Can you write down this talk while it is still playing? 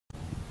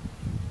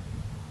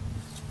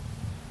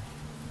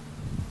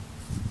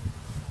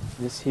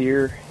This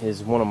here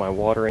is one of my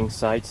watering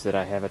sites that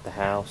I have at the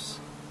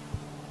house.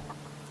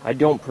 I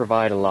don't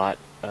provide a lot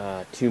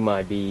to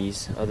my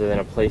bees other than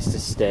a place to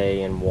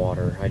stay and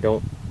water. I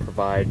don't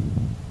provide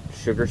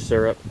sugar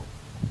syrup.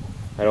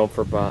 I don't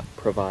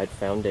provide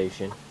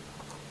foundation.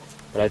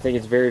 But I think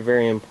it's very,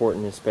 very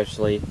important,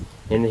 especially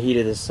in the heat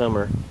of the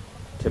summer,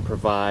 to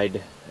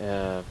provide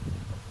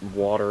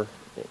water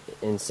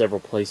in several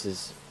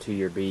places to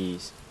your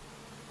bees.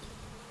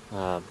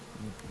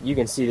 You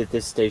can see that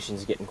this station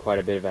is getting quite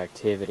a bit of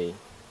activity.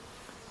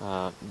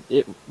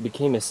 It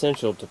became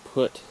essential to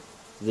put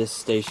this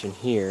station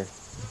here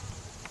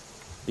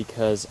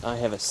because I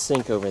have a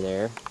sink over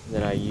there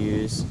that I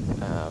use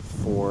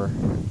for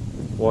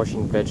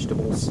washing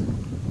vegetables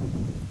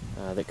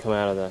that come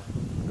out of the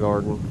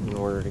garden in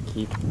order to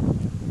keep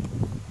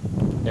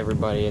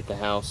everybody at the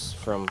house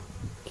from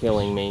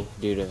killing me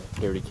due to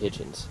dirty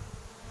kitchens.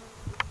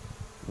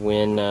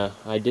 When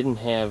I didn't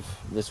have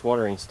this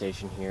watering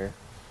station here,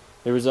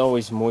 there was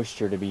always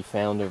moisture to be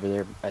found over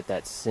there at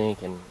that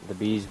sink, and the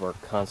bees were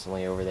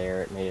constantly over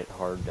there. It made it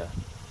hard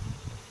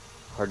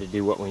to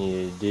do what we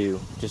needed to do,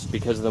 just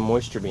because of the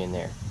moisture being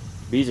there.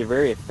 Bees are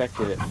very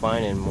effective at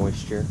finding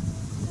moisture,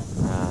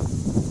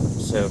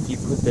 so if you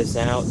put this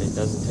out, it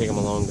doesn't take them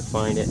long to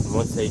find it, and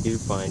once they do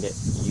find it,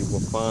 you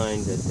will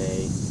find that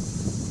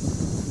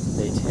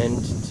they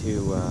tend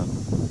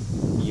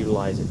to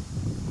utilize it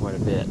quite a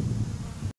bit.